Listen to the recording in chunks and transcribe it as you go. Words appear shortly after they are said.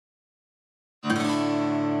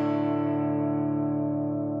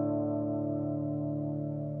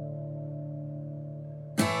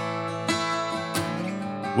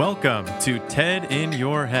Welcome to TED in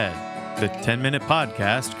Your Head, the 10-minute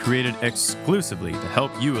podcast created exclusively to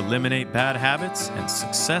help you eliminate bad habits and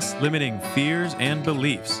success-limiting fears and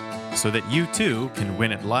beliefs so that you too can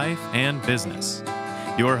win at life and business.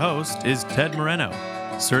 Your host is Ted Moreno,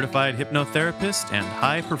 certified hypnotherapist and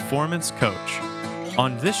high-performance coach.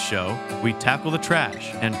 On this show, we tackle the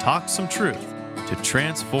trash and talk some truth to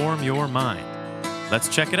transform your mind. Let's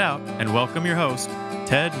check it out and welcome your host,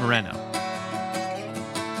 Ted Moreno.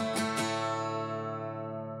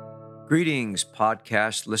 Greetings,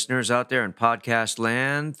 podcast listeners out there in podcast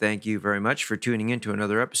land. Thank you very much for tuning in to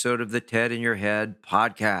another episode of the TED in Your Head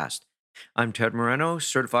podcast. I'm Ted Moreno,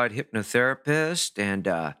 certified hypnotherapist, and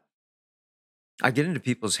I get into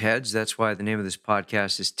people's heads. That's why the name of this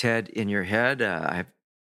podcast is TED in Your Head. I've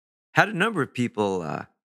had a number of people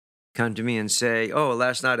come to me and say, oh,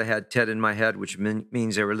 last night I had TED in my head, which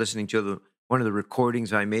means they were listening to one of the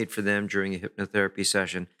recordings I made for them during a hypnotherapy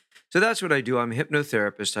session. So that's what I do. I'm a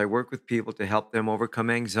hypnotherapist. I work with people to help them overcome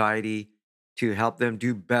anxiety, to help them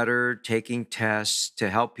do better taking tests, to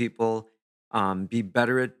help people be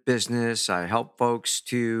better at business. I help folks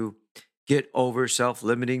to get over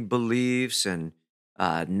self-limiting beliefs and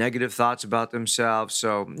negative thoughts about themselves.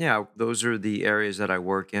 So yeah, those are the areas that I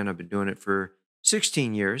work in. I've been doing it for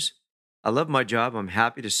 16 years. I love my job, I'm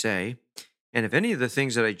happy to say. And if any of the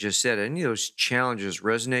things that I just said, any of those challenges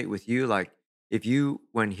resonate with you, like if you,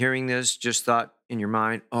 when hearing this, just thought in your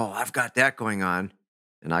mind, oh, I've got that going on,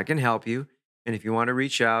 and I can help you. And if you want to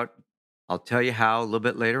reach out, I'll tell you how a little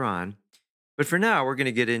bit later on. But for now, we're going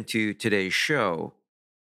to get into today's show,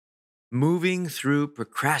 moving through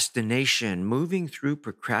procrastination.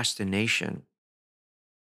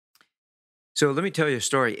 So let me tell you a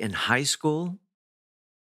story. In high school,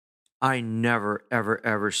 I never,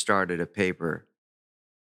 ever started a paper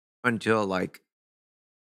until like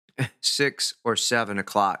 6 or 7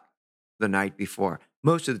 o'clock the night before,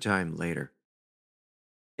 most of the time later.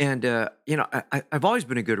 And, I've always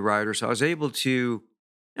been a good writer, so I was able to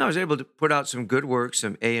put out some good work,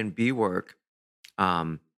 some A and B work,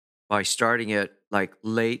 by starting it like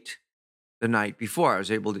late the night before. I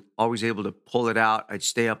was always able to pull it out. I'd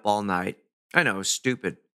stay up all night. I know, it's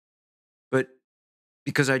stupid. But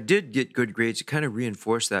because I did get good grades, it kind of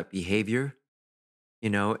reinforced that behavior,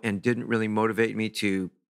 and didn't really motivate me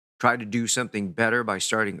to try to do something better by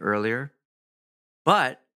starting earlier.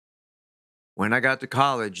 But when I got to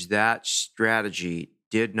college, that strategy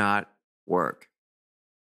did not work.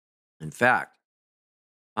 In fact,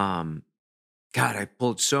 I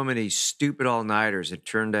pulled so many stupid all-nighters. It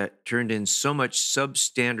turned in so much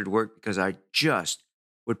substandard work because I just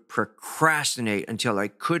would procrastinate until I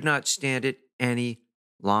could not stand it any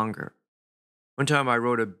longer. One time I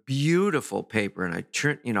wrote a beautiful paper and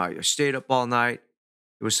I stayed up all night.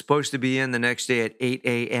 It was supposed to be in the next day at 8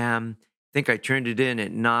 a.m. I think I turned it in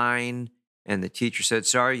at 9, and the teacher said,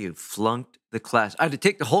 sorry, you flunked the class. I had to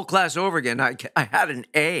take the whole class over again. I had an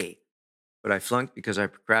A, but I flunked because I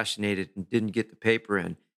procrastinated and didn't get the paper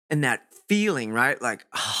in. And that feeling, right? Like,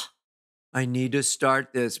 I need to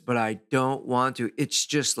start this, but I don't want to. It's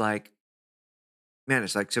just like, man,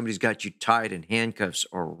 it's like somebody's got you tied in handcuffs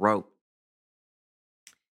or rope.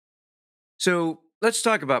 So let's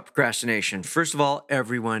talk about procrastination. First of all,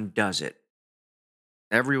 everyone does it.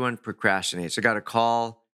 Everyone procrastinates. I got a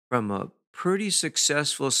call from a pretty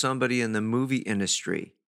successful somebody in the movie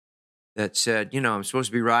industry that said, I'm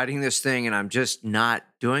supposed to be writing this thing and I'm just not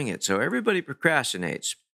doing it. So everybody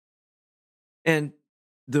procrastinates. And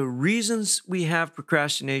the reasons we have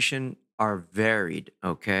procrastination are varied,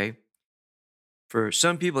 okay? For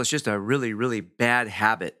some people, it's just a really, really bad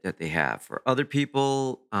habit that they have. For other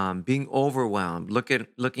people, being overwhelmed,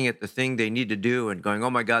 looking at the thing they need to do and going, oh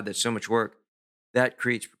my God, that's so much work, that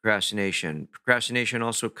creates procrastination. Procrastination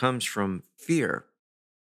also comes from fear.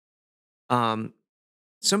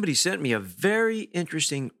 Somebody sent me a very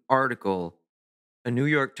interesting article, a New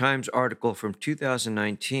York Times article from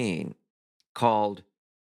 2019 called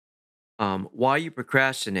Why You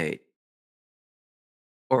Procrastinate.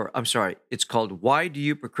 It's called Why Do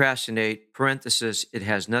You Procrastinate? Parenthesis, it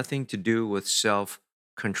has nothing to do with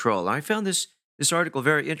self-control. And I found this article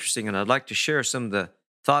very interesting, and I'd like to share some of the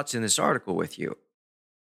thoughts in this article with you.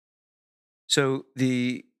 So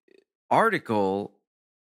the article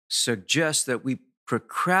suggests that we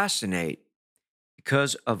procrastinate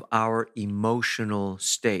because of our emotional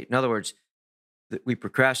state. In other words, that we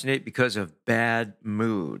procrastinate because of bad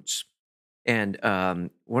moods. And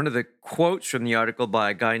one of the quotes from the article by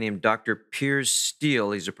a guy named Dr. Piers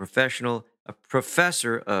Steel, he's a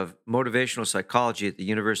professor of motivational psychology at the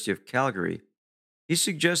University of Calgary. He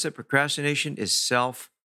suggests that procrastination is self-harm.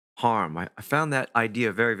 harm. I found that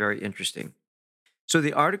idea very, very interesting. So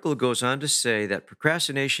the article goes on to say that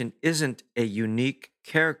procrastination isn't a unique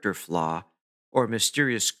character flaw or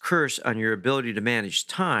mysterious curse on your ability to manage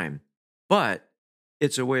time, but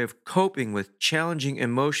it's a way of coping with challenging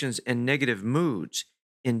emotions and negative moods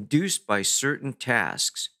induced by certain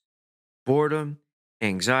tasks: boredom,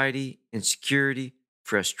 anxiety, insecurity,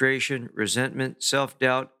 frustration, resentment, self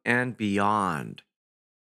doubt, and beyond.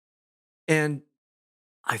 And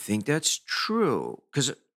I think that's true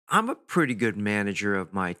because I'm a pretty good manager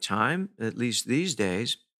of my time, at least these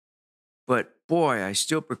days. But boy, I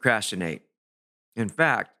still procrastinate. In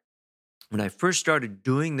fact, when I first started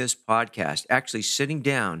doing this podcast, actually sitting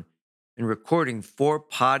down and recording 4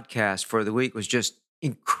 podcasts for the week was just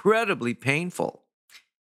incredibly painful.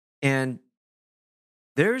 And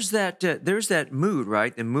there's that mood,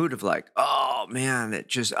 right? The mood of like, oh man,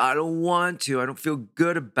 I don't want to. I don't feel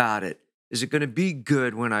good about it. Is it going to be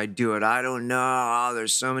good when I do it? I don't know. Oh,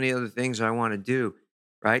 there's so many other things I want to do,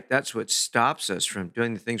 right? That's what stops us from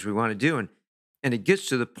doing the things we want to do. And it gets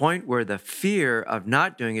to the point where the fear of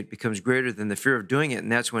not doing it becomes greater than the fear of doing it.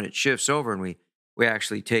 And that's when it shifts over and we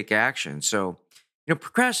actually take action. So,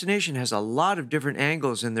 procrastination has a lot of different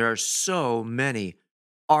angles, and there are so many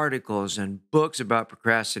articles and books about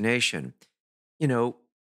procrastination. You know,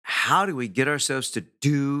 how do we get ourselves to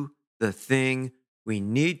do the thing we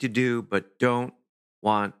need to do but don't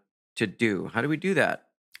want to do? How do we do that?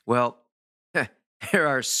 Well, there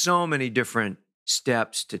are so many different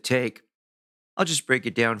steps to take. I'll just break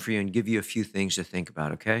it down for you and give you a few things to think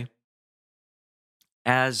about, okay?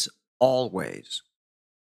 As always,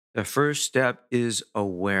 the first step is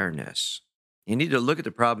awareness. You need to look at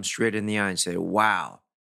the problem straight in the eye and say, wow,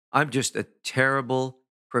 I'm just a terrible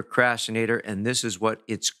procrastinator, and this is what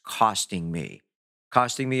it's costing me.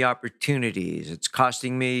 Costing me opportunities. It's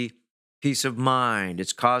costing me peace of mind.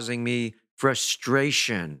 It's causing me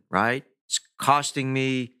frustration, right? It's costing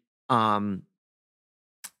me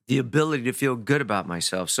the ability to feel good about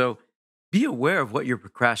myself. So be aware of what your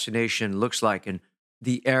procrastination looks like and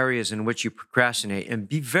the areas in which you procrastinate, and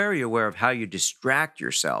be very aware of how you distract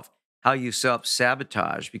yourself, how you self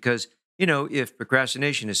sabotage. Because, if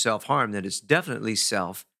procrastination is self harm, then it's definitely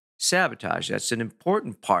self sabotage. That's an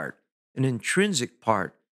important part, an intrinsic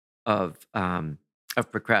part of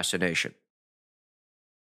procrastination.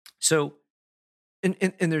 So, and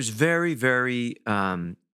there's very, very,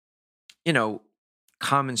 you know,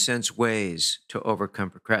 common sense ways to overcome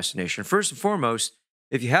procrastination. First and foremost,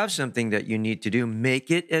 if you have something that you need to do,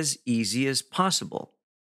 make it as easy as possible.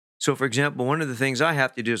 So, for example, one of the things I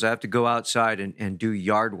have to do is I have to go outside and do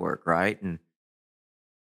yard work, right? And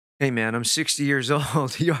hey, man, I'm 60 years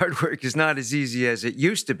old. Yard work is not as easy as it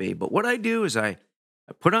used to be. But what I do is I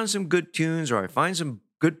put on some good tunes, or I find some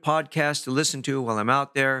good podcasts to listen to while I'm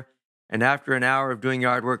out there. And after an hour of doing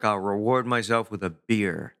yard work, I'll reward myself with a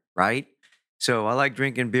beer, right? So I like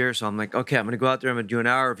drinking beer. So I'm like, okay, I'm going to go out there. I'm going to do an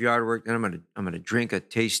hour of yard work. Then I'm going to drink a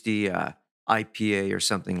tasty IPA or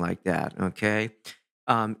something like that. Okay.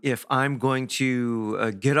 If I'm going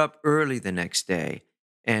to get up early the next day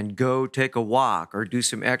and go take a walk or do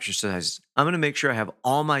some exercise, I'm going to make sure I have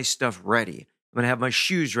all my stuff ready. I'm going to have my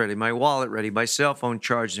shoes ready, my wallet ready, my cell phone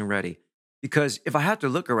charged and ready. Because if I have to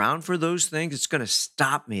look around for those things, it's going to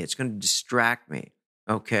stop me. It's going to distract me.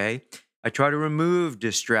 Okay. I try to remove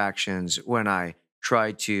distractions when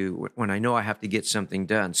when I know I have to get something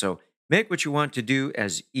done. So make what you want to do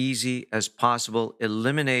as easy as possible.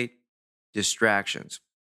 Eliminate distractions.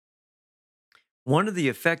 One of the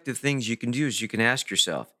effective things you can do is you can ask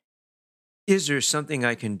yourself, is there something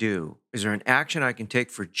I can do? Is there an action I can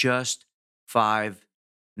take for just 5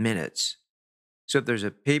 minutes? So if there's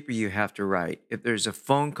a paper you have to write, if there's a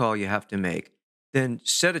phone call you have to make, then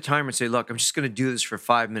set a timer and say, look, I'm just going to do this for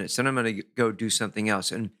 5 minutes. Then I'm going to go do something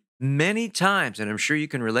else. And many times, and I'm sure you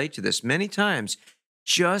can relate to this, many times,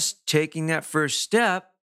 just taking that first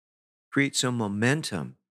step creates some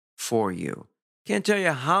momentum for you. Can't tell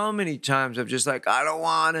you how many times I've just like, I don't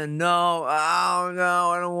want to know. Oh, no,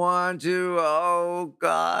 I don't want to. Oh,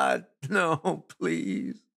 God, no,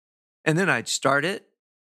 please. And then I'd start it.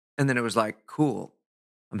 And then it was like, cool,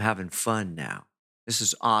 I'm having fun now. This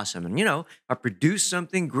is awesome. And, I produced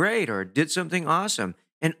something great or did something awesome.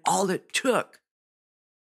 And all it took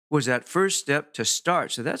was that first step to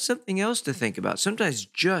start. So that's something else to think about. Sometimes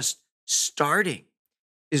just starting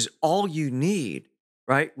is all you need,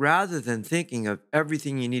 right? Rather than thinking of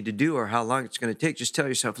everything you need to do or how long it's going to take, just tell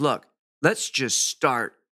yourself, look, let's just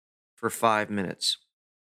start for 5 minutes.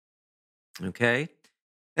 Okay.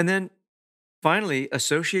 And then finally,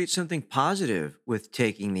 associate something positive with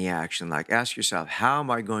taking the action. Like ask yourself, how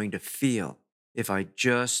am I going to feel if I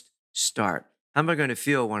just start? How am I going to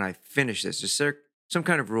feel when I finish this? Is there some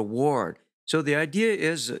kind of reward? So the idea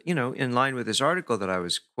is, in line with this article that I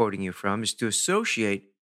was quoting you from, is to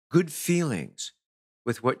associate good feelings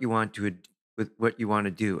with what you want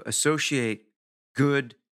to do. Associate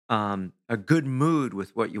good a good mood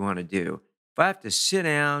with what you want to do. If I have to sit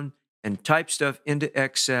down and type stuff into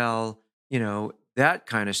Excel, that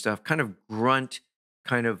kind of stuff, kind of grunt,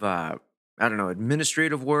 kind of I don't know,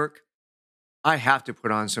 administrative work, I have to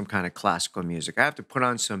put on some kind of classical music. I have to put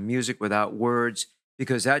on some music without words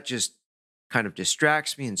because that just kind of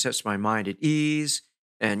distracts me and sets my mind at ease.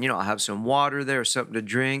 And, I'll have some water there, something to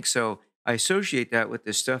drink. So I associate that with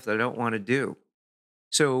this stuff that I don't want to do.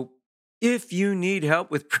 So if you need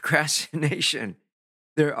help with procrastination,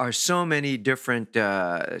 there are so many different,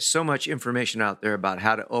 so much information out there about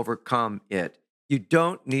how to overcome it. You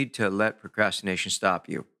don't need to let procrastination stop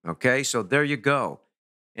you. Okay. So there you go.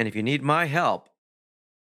 And if you need my help,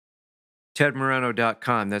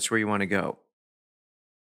 tedmoreno.com, that's where you want to go.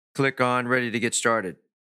 Click on ready to get started.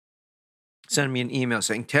 Send me an email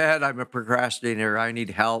saying, Ted, I'm a procrastinator. I need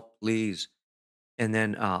help, please. And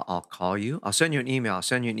then I'll call you. I'll send you an email. I'll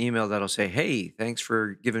send you an email that'll say, hey, thanks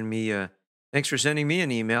for sending me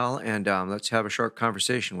an email. And let's have a short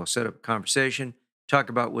conversation. We'll set up a conversation, talk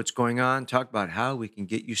about what's going on, talk about how we can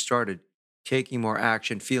get you started taking more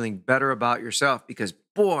action, feeling better about yourself, because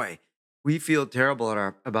boy, we feel terrible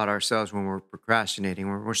about ourselves when we're procrastinating.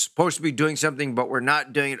 When we're supposed to be doing something, but we're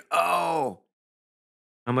not doing it. Oh,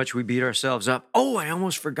 how much we beat ourselves up. Oh, I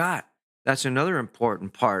almost forgot. That's another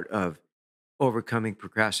important part of overcoming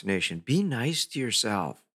procrastination. Be nice to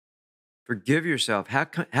yourself. Forgive yourself.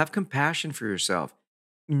 Have compassion for yourself.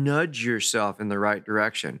 Nudge yourself in the right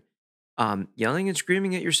direction. Yelling and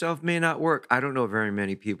screaming at yourself may not work. I don't know very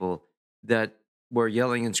many people that where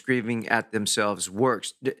yelling and screaming at themselves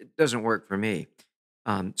works. It doesn't work for me.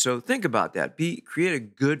 So think about that. Create a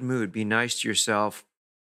good mood. Be nice to yourself,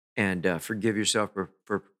 and forgive yourself for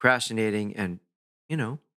procrastinating. And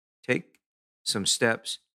take some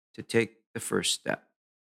steps to take the first step.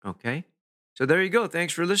 Okay. So there you go.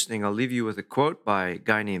 Thanks for listening. I'll leave you with a quote by a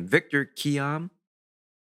guy named Victor Kiam,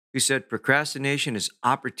 who said, "Procrastination is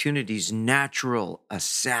opportunity's natural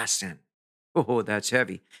assassin." Oh, that's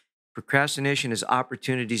heavy. Procrastination is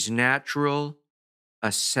opportunity's natural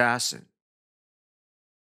assassin.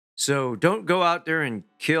 So don't go out there and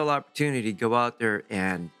kill opportunity. Go out there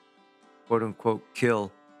and quote unquote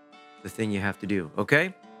kill the thing you have to do.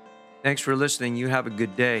 Okay? Thanks for listening. You have a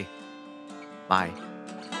good day. Bye.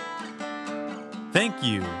 Thank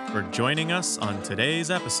you for joining us on today's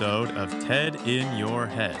episode of TED in Your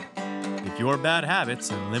Head. If your bad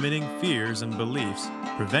habits and limiting fears and beliefs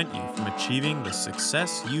prevent you from achieving the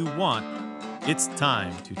success you want, it's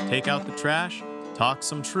time to take out the trash, talk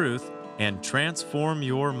some truth, and transform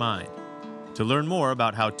your mind. To learn more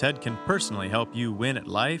about how TED can personally help you win at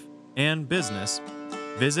life and business,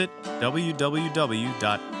 visit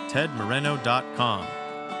www.tedmoreno.com.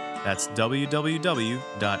 That's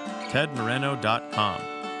www.tedmoreno.com.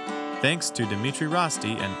 Thanks to Dimitri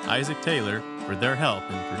Rosti and Isaac Taylor for their help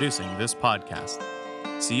in producing this podcast.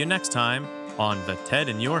 See you next time on the TED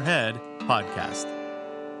in Your Head podcast.